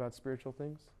thinking about spiritual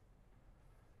things,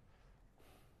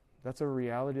 that's a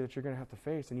reality that you're going to have to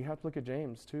face. And you have to look at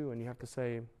James too, and you have to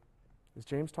say, is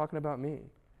James talking about me?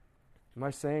 Am I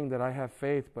saying that I have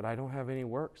faith, but I don't have any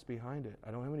works behind it?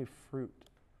 I don't have any fruit.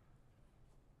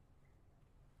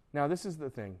 Now, this is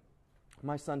the thing.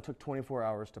 My son took 24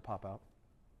 hours to pop out.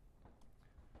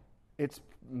 It's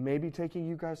maybe taking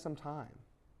you guys some time,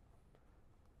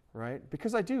 right?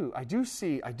 Because I do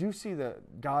see the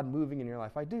God moving in your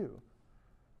life. I do.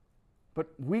 But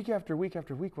week after week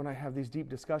after week, when I have these deep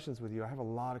discussions with you, I have a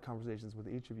lot of conversations with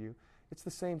each of you, it's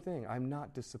the same thing. I'm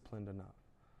not disciplined enough.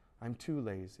 I'm too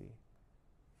lazy.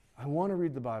 I want to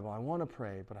read the Bible. I want to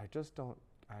pray, but I just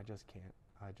can't.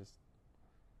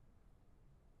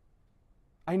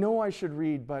 I know I should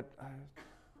read, but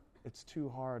it's too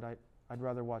hard. I'd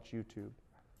rather watch YouTube.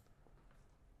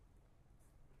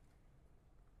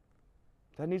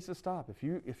 That needs to stop. If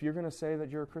you're going to say that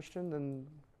you're a Christian, then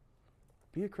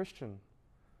be a Christian.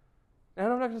 And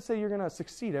I'm not going to say you're going to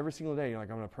succeed every single day. You're like,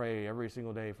 I'm going to pray every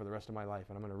single day for the rest of my life,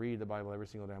 and I'm going to read the Bible every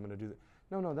single day. I'm going to do that.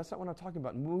 No, that's not what I'm talking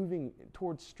about. Moving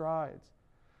towards strides.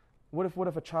 What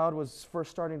if a child was first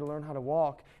starting to learn how to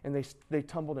walk, and they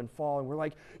tumbled and fall, and we're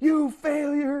like, you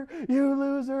failure, you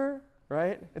loser,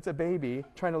 right? It's a baby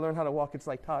trying to learn how to walk. It's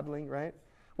like toddling, right?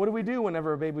 What do we do when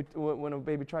a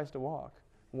baby tries to walk?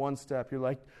 One step, you're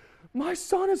like, my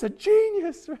son is a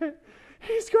genius, right?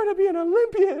 He's going to be an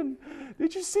Olympian.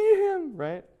 Did you see him?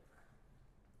 Right?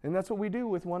 And that's what we do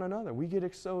with one another. We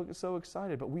get so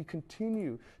excited, but we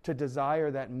continue to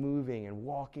desire that moving and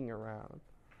walking around.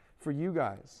 For you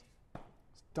guys,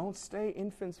 don't stay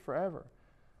infants forever.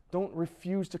 Don't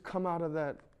refuse to come out of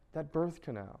that birth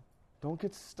canal. Don't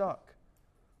get stuck.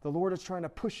 The Lord is trying to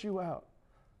push you out.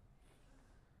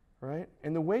 Right?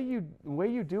 And the way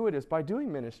you do it is by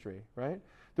doing ministry, right?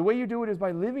 The way you do it is by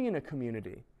living in a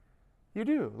community. You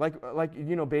do. Like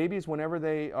babies, whenever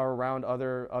they are around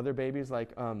other babies,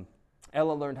 like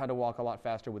Ella learned how to walk a lot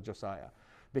faster with Josiah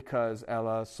because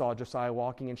Ella saw Josiah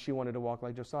walking and she wanted to walk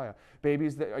like Josiah.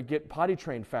 Babies that get potty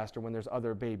trained faster when there's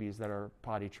other babies that are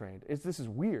potty trained. This is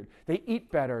weird. They eat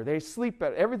better. They sleep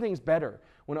better. Everything's better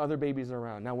when other babies are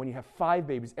around. Now, when you have 5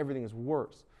 babies, everything is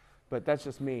worse. But that's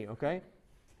just me, okay?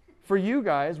 For you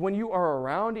guys, when you are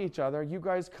around each other, you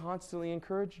guys constantly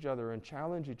encourage each other and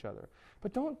challenge each other.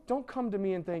 But don't come to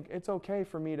me and think it's okay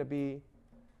for me to be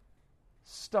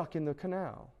stuck in the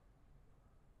canal.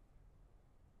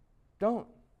 Don't.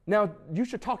 Now, you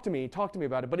should talk to me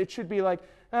about it, but it should be like,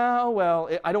 oh, well,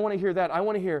 I don't want to hear that. I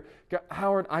want to hear,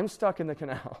 Howard, I'm stuck in the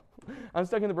canal. I'm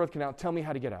stuck in the birth canal. Tell me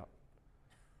how to get out.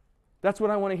 That's what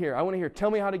I want to hear. I want to hear,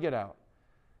 tell me how to get out.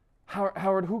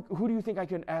 Howard, who do you think I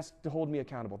can ask to hold me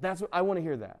accountable? That's what I want to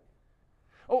hear that.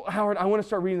 Oh, Howard, I want to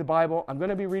start reading the Bible. I'm going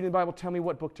to be reading the Bible. Tell me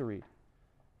what book to read.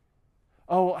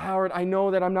 Oh, Howard, I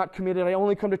know that I'm not committed. I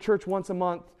only come to church once a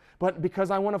month, but because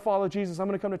I want to follow Jesus, I'm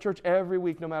going to come to church every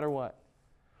week no matter what.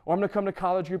 Or I'm going to come to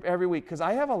college group every week because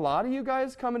I have a lot of you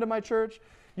guys coming to my church.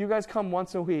 You guys come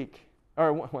once a week.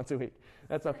 Or once a week.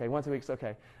 That's okay. Once a week's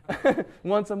okay.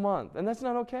 Once a month. And that's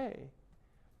not okay.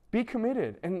 Be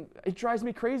committed. And it drives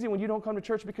me crazy when you don't come to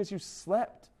church because you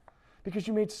slept. Because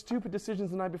you made stupid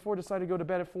decisions the night before, decided to go to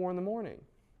bed at 4 in the morning.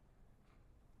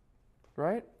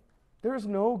 Right? There is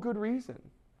no good reason.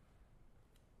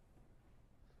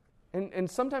 And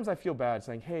sometimes I feel bad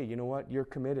saying, hey, you know what? You're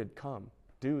committed. Come.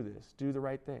 Do this. Do the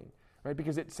right thing. Right?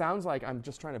 Because it sounds like I'm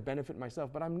just trying to benefit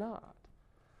myself, but I'm not.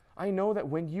 I know that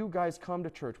when you guys come to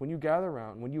church, when you gather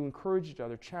around, when you encourage each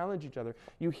other, challenge each other,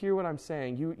 you hear what I'm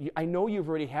saying. I know you've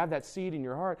already had that seed in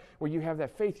your heart where you have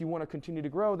that faith. You want to continue to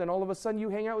grow. Then all of a sudden you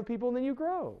hang out with people and then you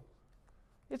grow.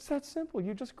 It's that simple.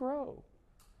 You just grow.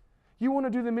 You want to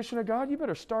do the mission of God? You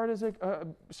better start as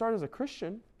a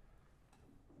Christian,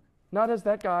 not as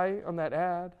that guy on that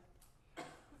ad.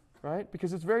 Right?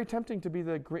 Because it's very tempting to be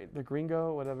the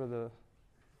gringo, whatever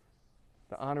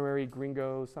the honorary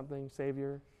gringo something,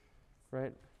 savior,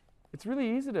 right? It's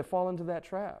really easy to fall into that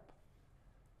trap.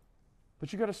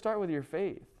 But you got to start with your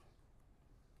faith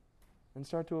and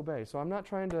start to obey. So I'm not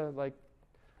trying to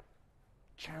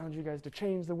challenge you guys to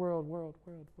change the world,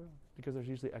 because there's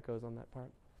usually echoes on that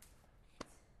part.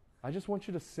 I just want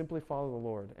you to simply follow the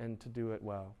Lord and to do it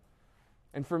well.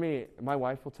 And for me, my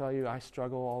wife will tell you I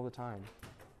struggle all the time.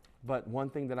 But one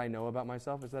thing that I know about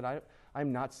myself is that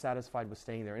I'm not satisfied with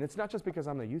staying there. And it's not just because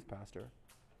I'm the youth pastor.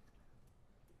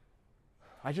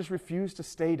 I just refuse to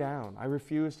stay down. I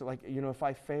refuse to, if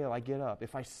I fail, I get up.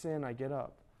 If I sin, I get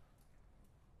up.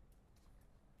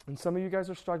 And some of you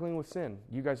guys are struggling with sin.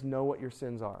 You guys know what your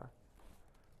sins are.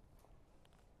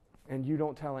 And you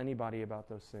don't tell anybody about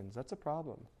those sins. That's a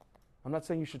problem. I'm not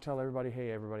saying you should tell everybody, hey,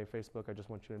 everybody, Facebook, I just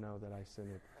want you to know that I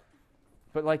sinned.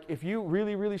 But if you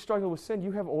really, really struggle with sin,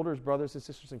 you have older brothers and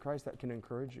sisters in Christ that can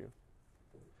encourage you.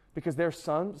 Because there's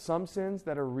some sins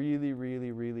that are really,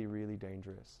 really, really, really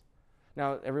dangerous.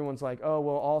 Now, everyone's like, oh,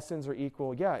 well, all sins are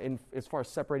equal. Yeah, as far as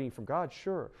separating from God,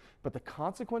 sure. But the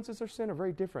consequences of sin are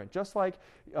very different. Just like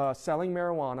selling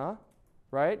marijuana,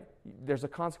 right? There's a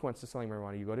consequence to selling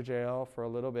marijuana. You go to jail for a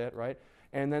little bit, right?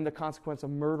 And then the consequence of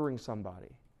murdering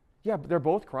somebody. Yeah, they're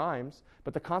both crimes,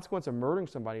 but the consequence of murdering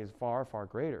somebody is far, far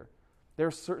greater. There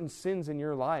are certain sins in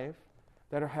your life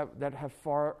that have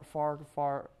far, far,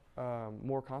 far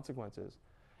more consequences.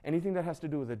 Anything that has to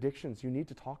do with addictions, you need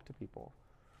to talk to people.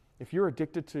 If you're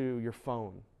addicted to your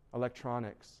phone,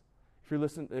 electronics,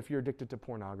 if you're addicted to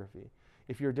pornography,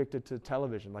 if you're addicted to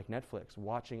television like Netflix,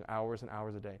 watching hours and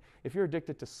hours a day, if you're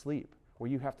addicted to sleep, where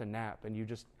you have to nap and you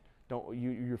just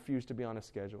you refuse to be on a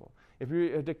schedule, if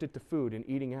you're addicted to food and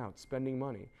eating out, spending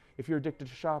money, if you're addicted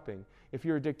to shopping, if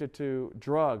you're addicted to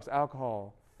drugs,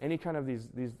 alcohol, any kind of these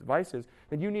vices,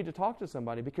 then you need to talk to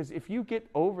somebody, because if you get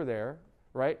over there,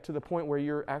 right, to the point where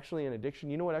you're actually in addiction,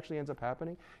 you know what actually ends up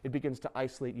happening? It begins to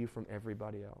isolate you from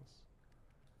everybody else.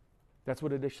 That's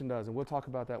what addiction does, and we'll talk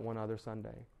about that one other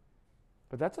Sunday.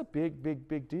 But that's a big, big,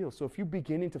 big deal. So if you're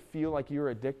beginning to feel like you're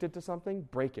addicted to something,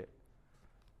 break it.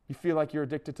 You feel like you're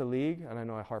addicted to League, and I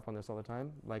know I harp on this all the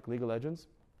time, like League of Legends,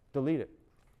 delete it.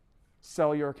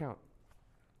 Sell your account.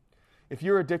 If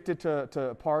you're addicted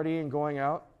to partying, going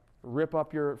out, rip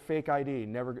up your fake ID,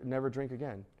 never drink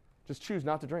again. Just choose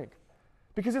not to drink.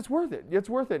 Because it's worth it. It's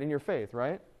worth it in your faith,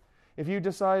 right? If you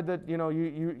decide that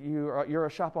you're a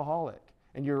shopaholic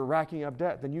and you're racking up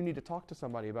debt, then you need to talk to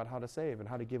somebody about how to save and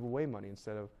how to give away money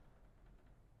instead of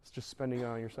just spending it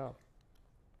on yourself.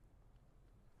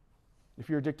 If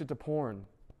you're addicted to porn,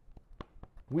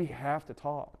 we have to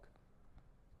talk.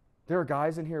 There are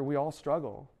guys in here, we all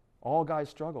struggle. All guys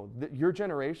struggle. Your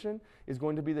generation is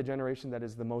going to be the generation that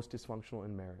is the most dysfunctional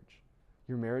in marriage.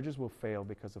 Your marriages will fail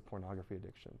because of pornography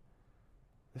addiction.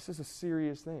 This is a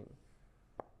serious thing.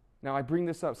 Now, I bring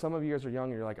this up. Some of you guys are young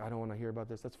and you're like, I don't want to hear about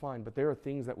this. That's fine. But there are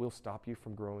things that will stop you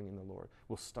from growing in the Lord,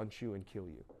 will stunt you and kill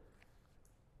you.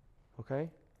 Okay?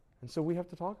 And so we have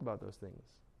to talk about those things.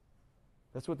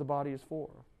 That's what the body is for.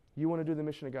 You want to do the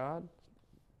mission of God?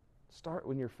 Start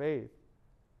with your faith.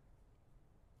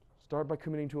 Start by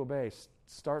committing to obey.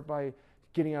 Start by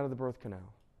getting out of the birth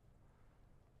canal.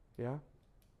 Yeah?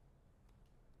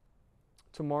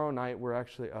 tomorrow night,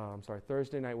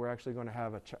 Thursday night, we're actually going to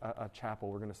have a chapel.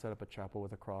 We're going to set up a chapel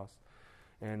with a cross.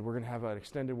 And we're going to have an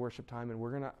extended worship time, and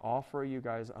we're going to offer you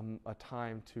guys a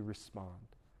time to respond.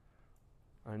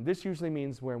 And this usually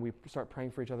means when we start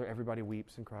praying for each other, everybody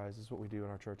weeps and cries. This is what we do in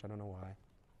our church. I don't know why.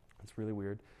 It's really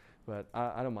weird. But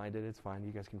I don't mind it. It's fine.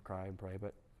 You guys can cry and pray.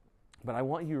 But I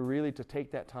want you really to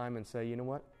take that time and say, you know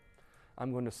what?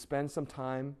 I'm going to spend some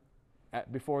time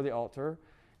before the altar,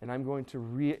 and I'm going to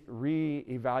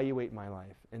re-evaluate my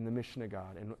life in the mission of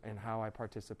God and how I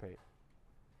participate.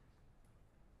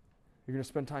 You're going to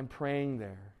spend time praying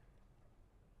there.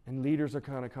 And leaders are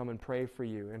going to come and pray for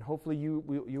you. And hopefully you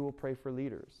will pray for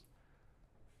leaders.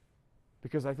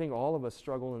 Because I think all of us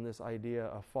struggle in this idea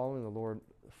of following the Lord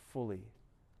fully.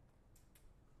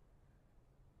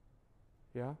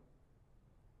 Yeah?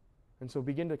 And so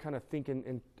begin to kind of think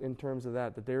in terms of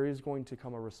that there is going to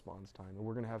come a response time. And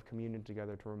we're going to have communion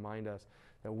together to remind us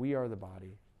that we are the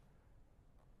body.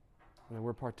 And that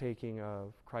we're partaking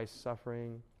of Christ's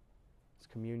suffering, His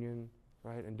communion,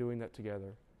 right? And doing that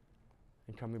together.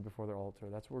 And coming before the altar.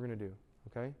 That's what we're going to do.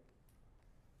 Okay?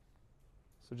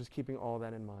 So just keeping all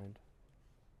that in mind.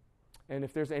 And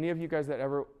if there's any of you guys that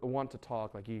ever want to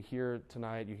talk, like you hear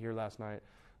tonight, you hear last night,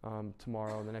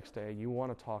 tomorrow, the next day, you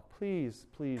want to talk, please,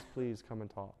 please, please come and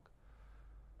talk.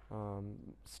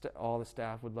 All the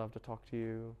staff would love to talk to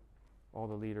you. All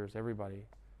the leaders, everybody.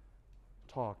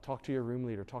 Talk to your room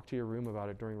leader. Talk to your room about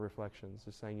it during reflections.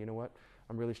 Just saying, you know what?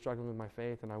 I'm really struggling with my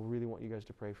faith, and I really want you guys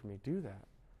to pray for me. Do that.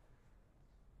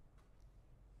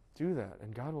 Do that,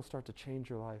 and God will start to change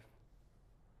your life.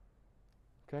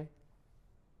 Okay? Is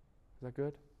that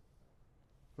good?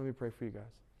 Let me pray for you guys.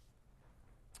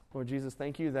 Lord Jesus,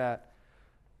 thank you that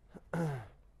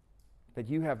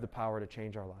you have the power to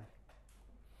change our life.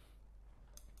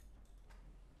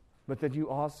 But that you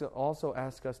also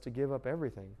ask us to give up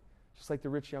everything, just like the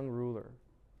rich young ruler.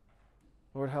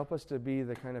 Lord, help us to be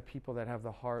the kind of people that have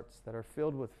the hearts that are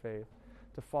filled with faith,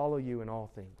 to follow you in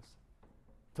all things,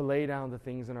 to lay down the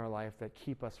things in our life that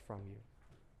keep us from you,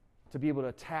 to be able to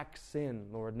attack sin,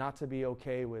 Lord, not to be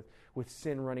okay with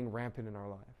sin running rampant in our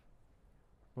life.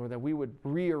 Lord, that we would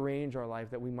rearrange our life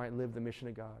that we might live the mission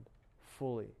of God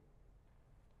fully,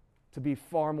 to be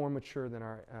far more mature than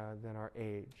our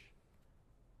age,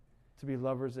 to be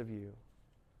lovers of you,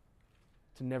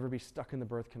 to never be stuck in the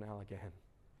birth canal again,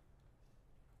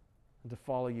 and to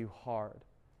follow you hard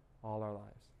all our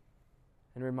lives.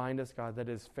 And remind us, God, that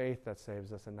it is faith that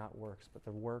saves us and not works, but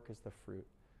the work is the fruit.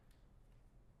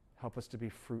 Help us to be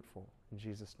fruitful. In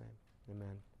Jesus' name,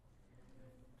 amen.